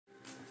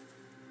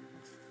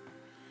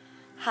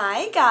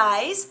Hi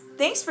guys,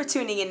 thanks for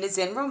tuning in to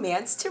Zen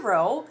Romance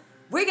Tarot.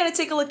 We're going to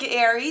take a look at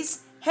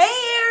Aries. Hey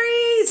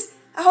Aries!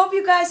 I hope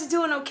you guys are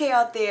doing okay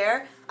out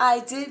there. I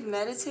did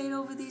meditate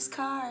over these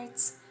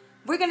cards.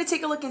 We're going to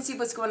take a look and see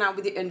what's going on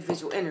with your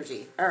individual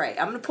energy.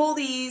 Alright, I'm going to pull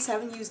these.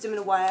 Haven't used them in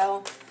a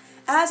while.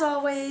 As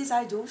always,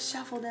 I do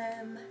shuffle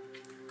them.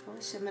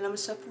 Push them and I'm going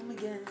to shuffle them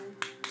again.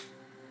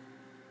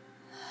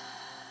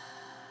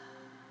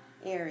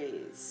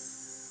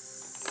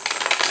 Aries.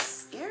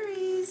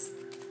 Aries.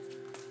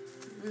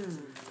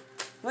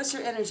 What's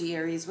your energy,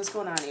 Aries? What's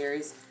going on,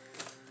 Aries?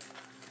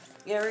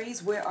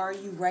 Aries, where are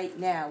you right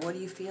now? What are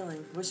you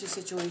feeling? What's your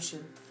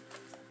situation?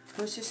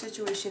 What's your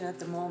situation at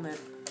the moment?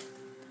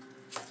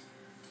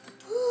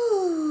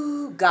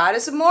 Ooh,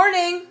 Goddess of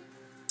Morning.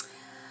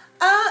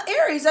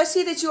 Aries, I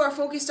see that you are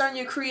focused on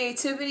your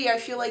creativity. I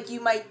feel like you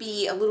might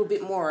be a little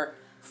bit more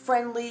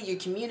friendly. You're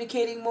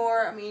communicating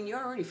more. I mean,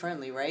 you're already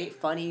friendly, right?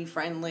 Funny,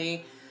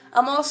 friendly.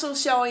 I'm also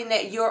showing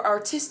that your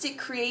artistic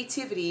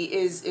creativity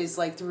is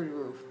like through the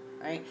roof,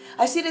 right?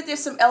 I see that there's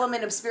some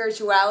element of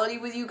spirituality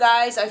with you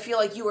guys. I feel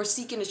like you are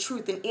seeking the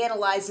truth and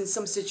analyzing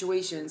some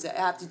situations that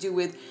have to do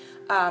with,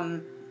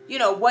 you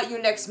know, what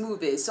your next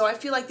move is. So I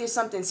feel like there's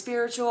something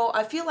spiritual.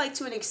 I feel like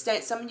to an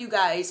extent some of you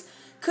guys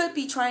could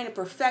be trying to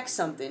perfect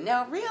something.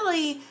 Now,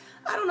 really,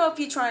 I don't know if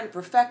you're trying to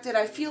perfect it.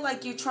 I feel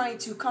like you're trying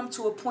to come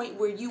to a point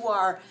where you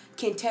are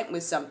content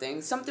with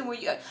something. Something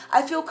where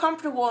I feel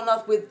comfortable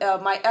enough with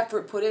my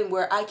effort put in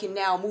where I can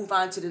now move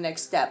on to the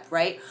next step,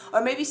 right?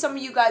 Or maybe some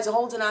of you guys are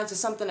holding on to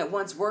something that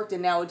once worked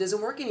and now it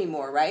doesn't work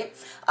anymore, right?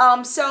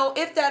 So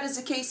if that is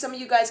the case, some of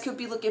you guys could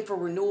be looking for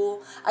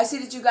renewal. I see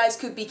that you guys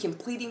could be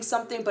completing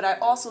something, but I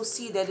also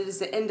see that it is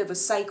the end of a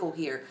cycle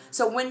here.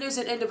 So when there's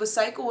an end of a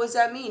cycle, what does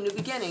that mean? New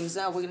beginnings.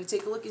 Now we're going to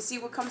take a look and see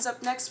what comes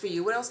up next for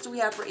you. What else do we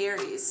have for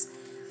Aries?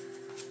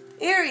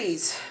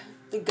 Aries,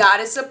 the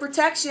goddess of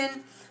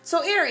protection.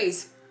 So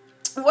Aries,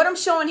 what I'm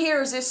showing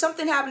here is there's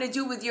something having to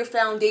do with your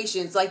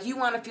foundations. Like you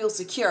want to feel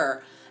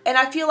secure. And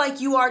I feel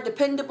like you are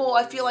dependable.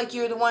 I feel like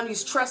you're the one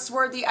who's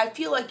trustworthy. I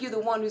feel like you're the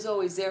one who's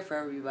always there for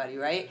everybody,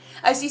 right?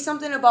 I see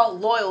something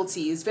about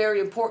loyalty is very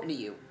important to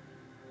you.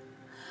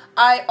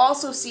 I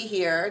also see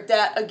here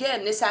that,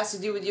 again, this has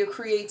to do with your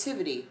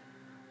creativity.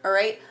 All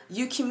right,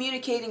 you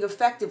communicating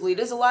effectively.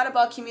 There's a lot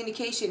about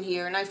communication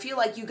here, and I feel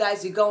like you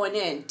guys are going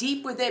in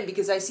deep within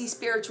because I see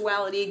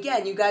spirituality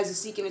again. You guys are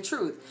seeking the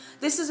truth.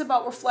 This is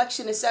about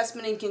reflection,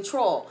 assessment, and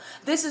control.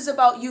 This is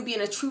about you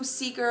being a truth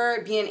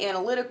seeker, being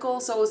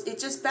analytical. So it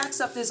just backs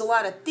up. There's a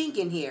lot of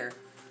thinking here.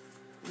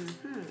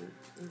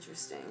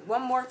 Interesting.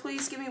 One more,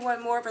 please. Give me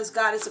one more. As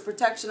goddess of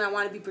protection, I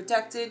want to be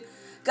protected.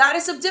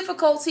 Goddess of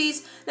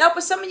difficulties. Now, for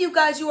some of you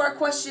guys, you are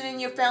questioning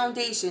your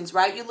foundations,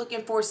 right? You're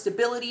looking for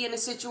stability in a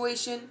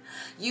situation.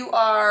 You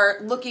are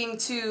looking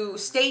to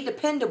stay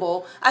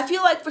dependable. I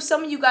feel like for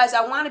some of you guys,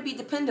 I want to be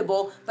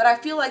dependable, but I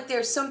feel like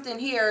there's something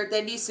here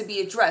that needs to be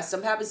addressed.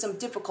 I'm having some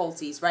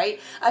difficulties, right?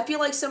 I feel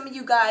like some of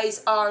you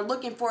guys are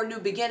looking for a new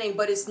beginning,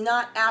 but it's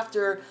not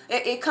after,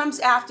 it comes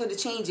after the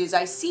changes.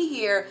 I see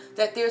here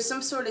that there's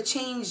some sort of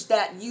change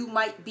that you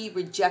might be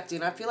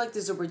rejecting. I feel like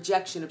there's a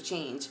rejection of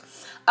change.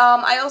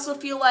 I also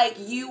feel like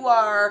you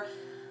are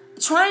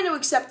trying to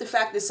accept the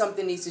fact that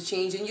something needs to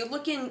change, and you're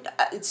looking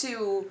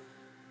to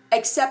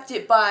accept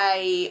it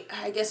by,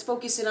 I guess,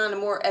 focusing on the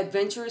more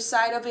adventurous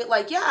side of it.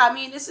 Like, yeah, I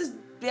mean, this is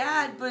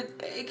bad, but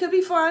it could be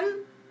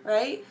fun,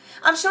 right?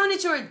 I'm showing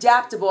that you're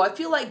adaptable. I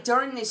feel like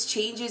during these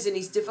changes and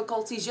these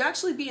difficulties, you're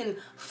actually being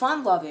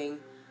fun-loving.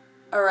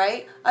 All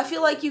right? I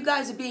feel like you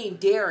guys are being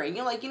daring.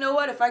 You're like, you know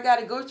what? If I got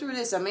to go through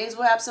this, I may as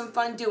well have some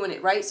fun doing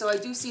it, right? So I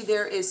do see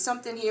there is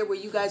something here where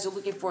you guys are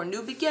looking for a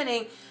new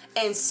beginning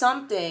and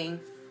something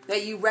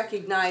that you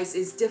recognize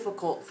is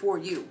difficult for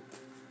you.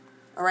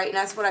 All right? And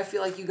that's what I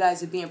feel like you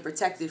guys are being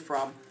protected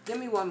from. Give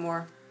me one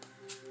more.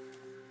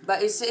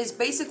 But it's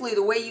basically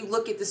the way you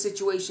look at the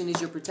situation is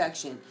your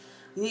protection.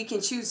 You can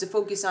choose to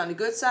focus on the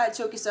good side,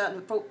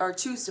 or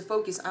choose to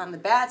focus on the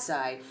bad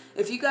side.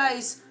 If you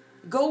guys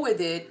go with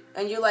it,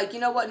 and you're like, you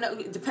know what, no,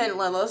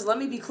 let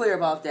me be clear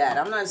about that.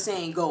 I'm not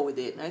saying go with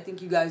it. I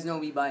think you guys know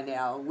me by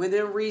now.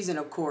 Within reason,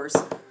 of course.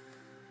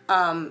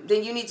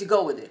 Then you need to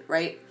go with it,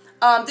 right?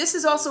 This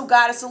is also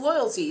goddess of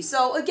loyalty.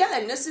 So,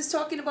 again, this is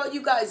talking about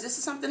you guys. This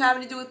is something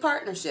having to do with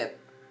partnership.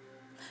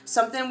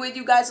 Something where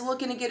you guys are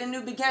looking to get a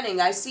new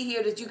beginning. I see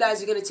here that you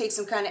guys are going to take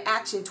some kind of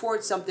action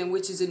towards something,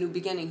 which is a new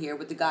beginning here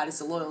with the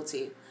goddess of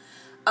loyalty.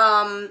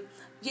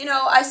 You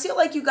know, I feel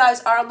like you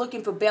guys are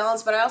looking for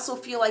balance, but I also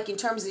feel like in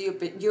terms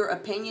of your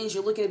opinions,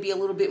 you're looking to be a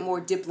little bit more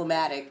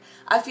diplomatic.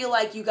 I feel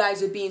like you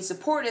guys are being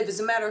supportive. As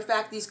a matter of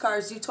fact, these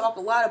cards do talk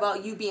a lot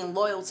about you being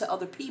loyal to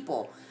other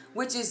people,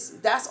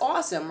 that's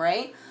awesome,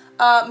 right?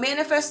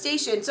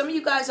 Manifestation. Some of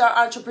you guys are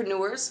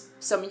entrepreneurs.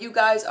 Some of you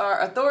guys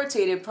are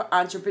authoritative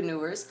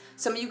entrepreneurs.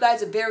 Some of you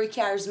guys are very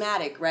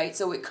charismatic, right?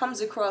 So it comes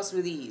across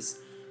with ease.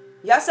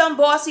 Yes, I'm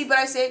bossy, but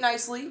I say it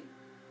nicely.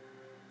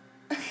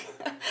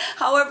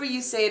 However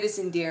you say it, it's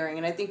endearing,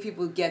 and I think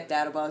people get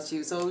that about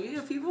you. So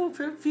yeah, people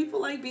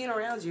like being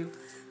around you.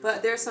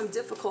 But there's some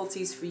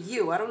difficulties for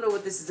you. I don't know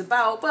what this is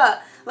about,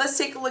 but let's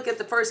take a look at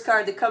the first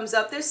card that comes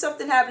up. There's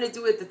something having to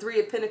do with the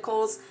Three of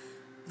Pentacles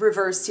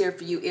reversed here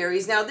for you,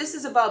 Aries. Now, this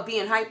is about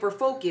being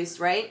hyper-focused,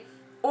 right?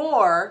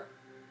 Or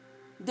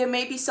there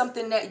may be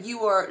something that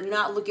you are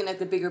not looking at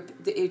the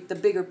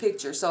bigger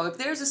picture. So if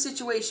there's a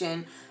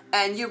situation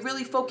and you're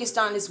really focused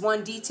on this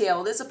one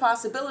detail, there's a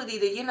possibility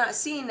that you're not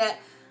seeing that,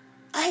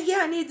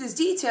 yeah, I need this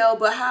detail,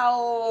 but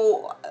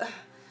how...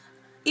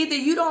 Either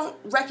you don't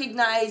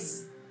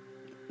recognize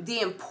the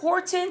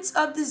importance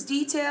of this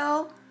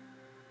detail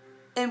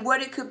and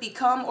what it could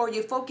become, or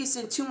you're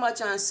focusing too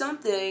much on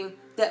something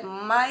that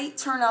might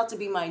turn out to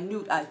be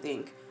minute, I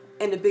think,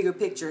 in the bigger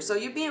picture. So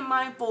you're being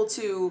mindful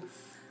to,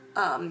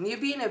 you're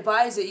being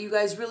advised that you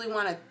guys really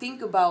want to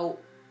think about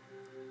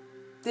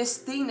this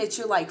thing that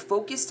you're like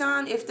focused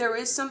on. If there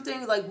is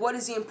something, like, what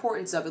is the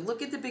importance of it?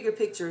 Look at the bigger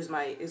picture is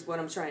what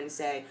I'm trying to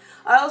say.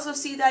 I also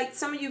see that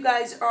some of you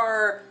guys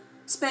are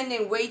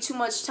spending way too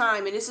much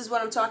time, and this is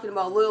what I'm talking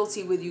about,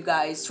 loyalty with you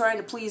guys, trying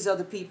to please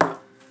other people.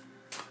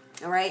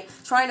 All right?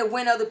 Trying to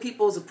win other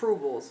people's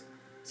approvals.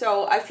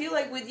 So I feel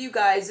like with you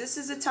guys, this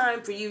is a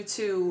time for you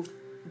to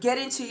get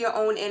into your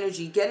own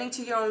energy, get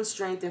into your own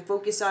strength, and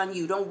focus on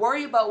you. Don't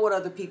worry about what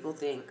other people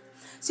think.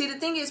 See, the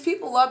thing is,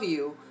 people love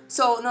you.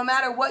 So no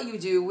matter what you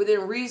do,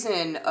 within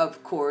reason,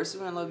 of course,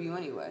 we're going to love you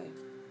anyway.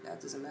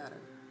 That doesn't matter.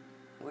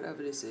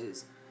 Whatever this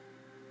is.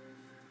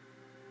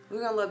 We're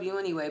going to love you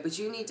anyway, but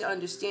you need to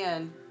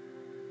understand,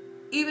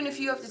 even if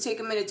you have to take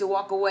a minute to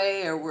walk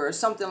away or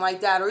something like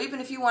that, or even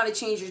if you want to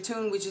change your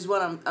tune, which is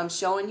what I'm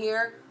showing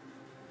here,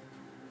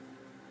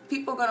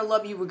 people are going to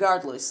love you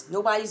regardless.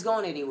 Nobody's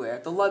going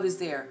anywhere. The love is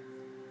there.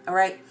 All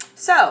right?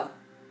 So,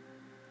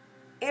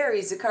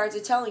 Aries, the cards are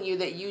telling you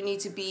that you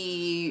need to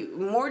be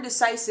more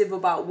decisive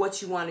about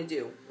what you want to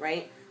do,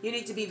 right? You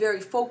need to be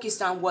very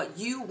focused on what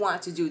you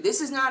want to do.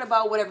 This is not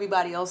about what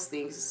everybody else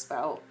thinks.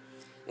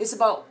 It's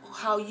about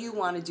how you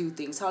want to do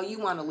things, how you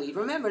want to lead.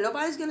 Remember,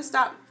 nobody's going to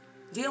stop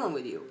dealing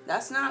with you.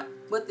 That's not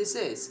what this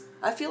is.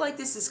 I feel like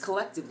this is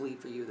collectively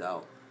for you,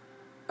 though.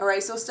 All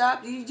right, so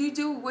stop. You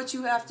do what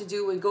you have to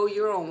do and go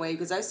your own way,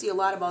 because I see a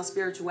lot about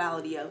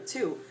spirituality out,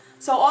 too.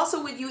 So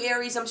also with you,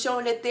 Aries, I'm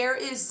showing that there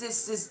is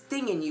this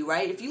thing in you,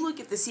 right? If you look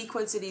at the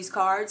sequence of these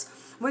cards,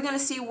 we're going to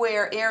see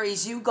where,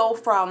 Aries, you go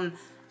from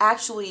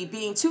actually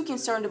being too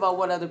concerned about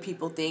what other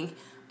people think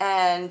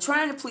and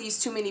trying to please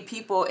too many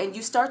people, and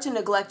you start to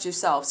neglect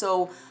yourself.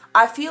 So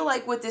I feel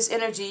like with this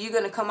energy, you're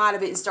going to come out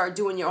of it and start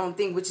doing your own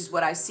thing, which is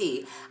what I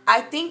see.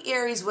 I think,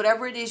 Aries,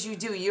 whatever it is you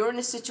do, you're in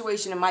a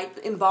situation, it might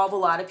involve a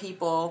lot of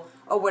people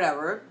or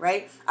whatever,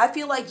 right? I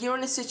feel like you're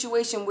in a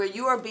situation where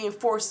you are being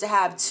forced to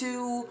have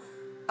two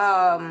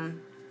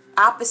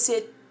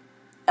opposite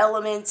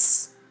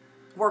elements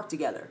work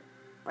together,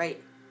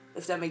 right?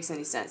 If that makes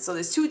any sense. So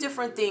there's two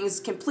different things,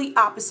 complete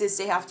opposites,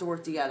 they have to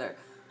work together.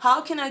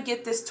 How can I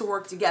get this to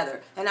work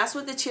together? And that's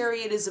what the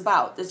Chariot is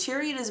about. The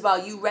Chariot is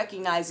about you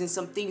recognizing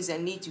some things that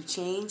need to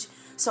change,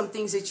 some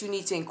things that you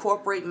need to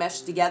incorporate,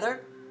 mesh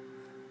together.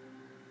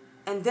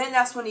 And then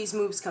that's when these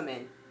moves come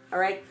in. All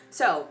right?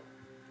 So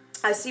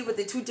I see with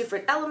the two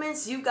different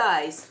elements, you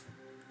guys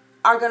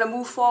are going to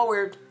move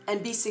forward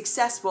and be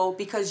successful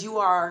because you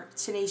are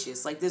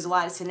tenacious. Like, there's a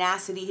lot of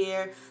tenacity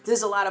here.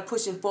 There's a lot of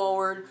pushing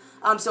forward.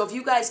 So if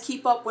you guys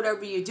keep up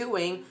whatever you're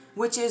doing,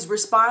 which is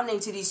responding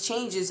to these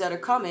changes that are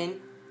coming,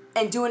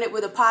 and doing it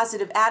with a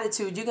positive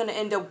attitude, you're going to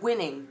end up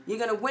winning. You're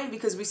going to win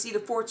because we see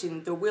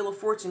the Wheel of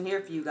Fortune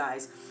here for you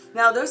guys.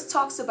 Now, there's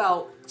talks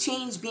about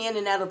change being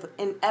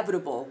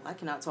inevitable. I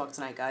cannot talk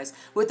tonight, guys,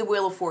 with the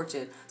Wheel of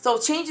Fortune. So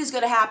change is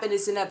going to happen.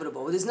 It's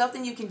inevitable. There's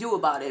nothing you can do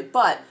about it.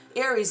 But,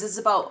 Aries, it's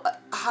about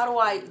how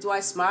do I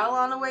smile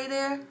on the way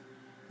there?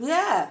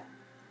 Yeah.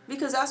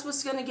 Because that's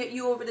what's going to get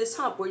you over this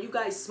hump, where you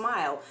guys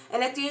smile.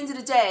 And at the end of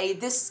the day,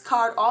 this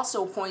card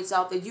also points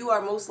out that you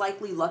are most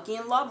likely lucky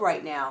in love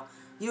right now.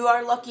 You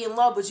are lucky in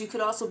love, but you could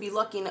also be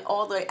lucky in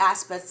all the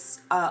aspects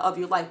of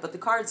your life. But the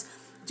cards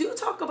do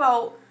talk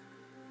about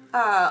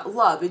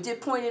love. It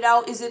did point it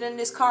out. Is it in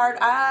this card?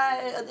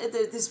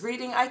 This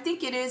reading? I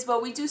think it is,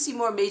 but we do see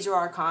more major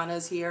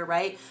arcanas here,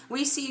 right?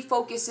 We see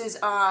focuses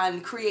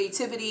on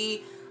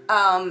creativity,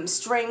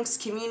 strengths,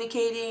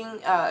 communicating,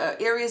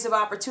 areas of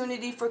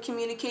opportunity for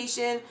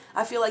communication.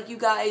 I feel like you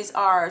guys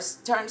are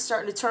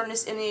starting to turn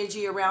this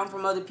energy around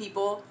from other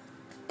people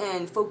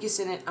and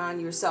focusing it on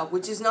yourself,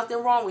 which is nothing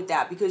wrong with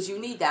that, because you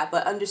need that.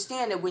 But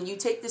understand that when you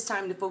take this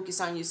time to focus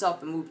on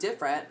yourself and move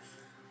different,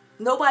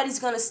 nobody's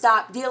going to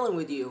stop dealing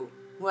with you.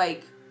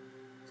 Like,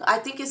 I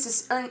think it's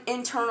this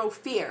internal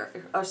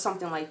fear or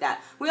something like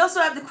that. We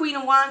also have the Queen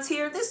of Wands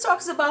here. This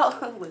talks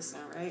about, listen,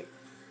 right?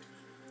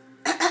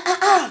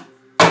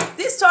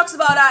 This talks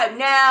about I've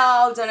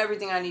now done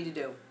everything I need to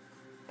do.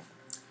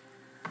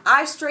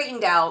 I've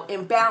straightened out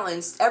and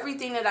balanced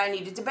everything that I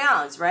needed to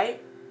balance,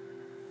 right?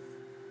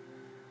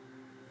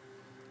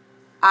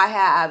 I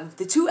have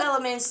the two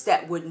elements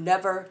that would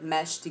never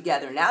mesh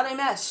together. Now they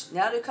mesh.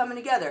 Now they're coming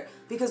together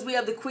because we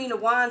have the Queen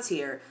of Wands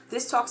here.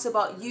 This talks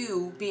about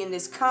you being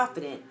this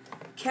confident,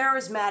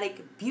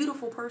 charismatic,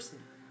 beautiful person.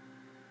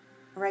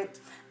 Right?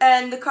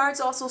 And the cards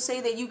also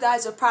say that you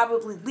guys are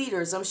probably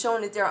leaders. I'm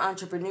showing that they're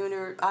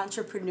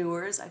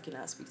entrepreneurs. I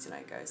cannot speak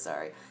tonight, guys.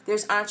 Sorry.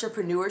 There's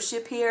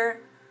entrepreneurship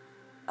here.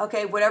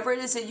 Okay, whatever it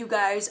is that you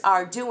guys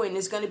are doing,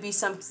 there's going to be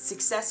some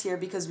success here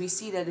because we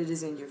see that it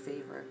is in your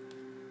favor.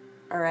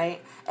 All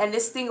right? And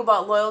this thing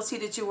about loyalty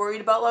that you're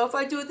worried about, well, if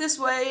I do it this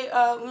way,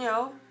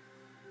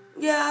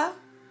 yeah.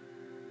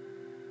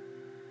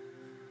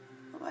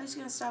 Nobody's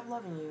going to stop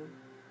loving you.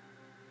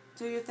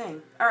 Do your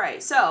thing. All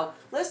right, so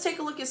let's take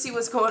a look and see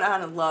what's going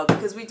on in love,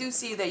 because we do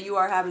see that you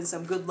are having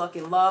some good luck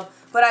in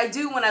love. But I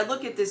do, when I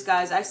look at this,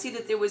 guys, I see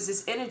that there was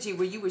this energy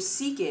where you were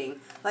seeking,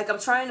 like I'm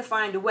trying to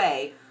find a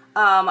way.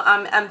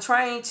 I'm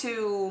trying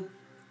to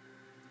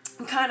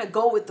kind of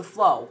go with the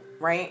flow,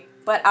 right?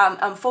 But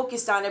I'm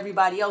focused on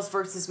everybody else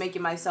versus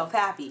making myself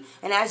happy.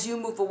 And as you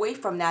move away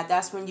from that,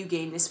 that's when you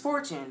gain this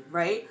fortune,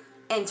 right?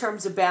 In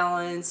terms of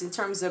balance, in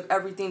terms of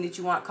everything that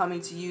you want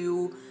coming to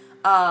you,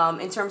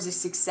 in terms of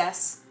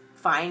success,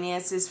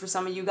 finances for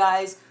some of you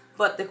guys.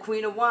 But the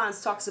Queen of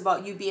Wands talks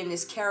about you being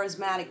this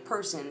charismatic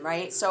person,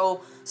 right?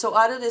 So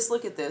out of this,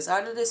 look at this,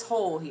 out of this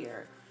hole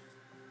here,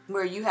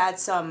 where you had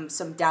some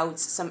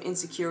doubts, some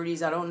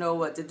insecurities, I don't know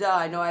what to do,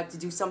 I know I have to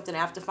do something, I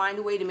have to find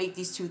a way to make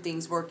these two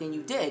things work, and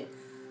you did.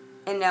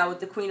 And now with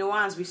the Queen of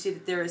Wands, we see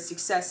that there is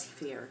success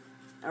here,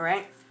 all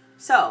right?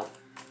 So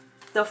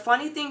the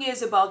funny thing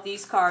is about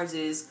these cards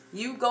is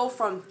you go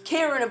from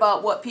caring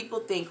about what people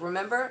think,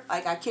 remember?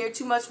 Like, I care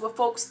too much what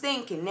folks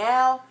think, and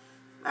now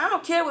I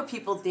don't care what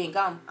people think.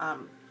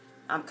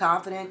 I'm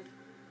confident.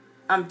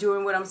 I'm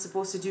doing what I'm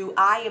supposed to do.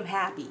 I am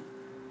happy.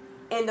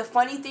 And the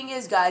funny thing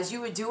is, guys,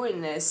 you were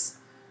doing this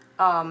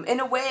in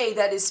a way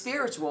that is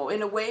spiritual,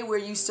 in a way where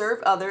you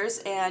serve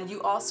others and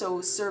you also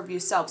serve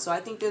yourself. So I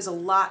think there's a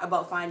lot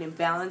about finding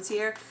balance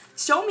here.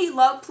 Show me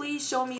love, please. Show me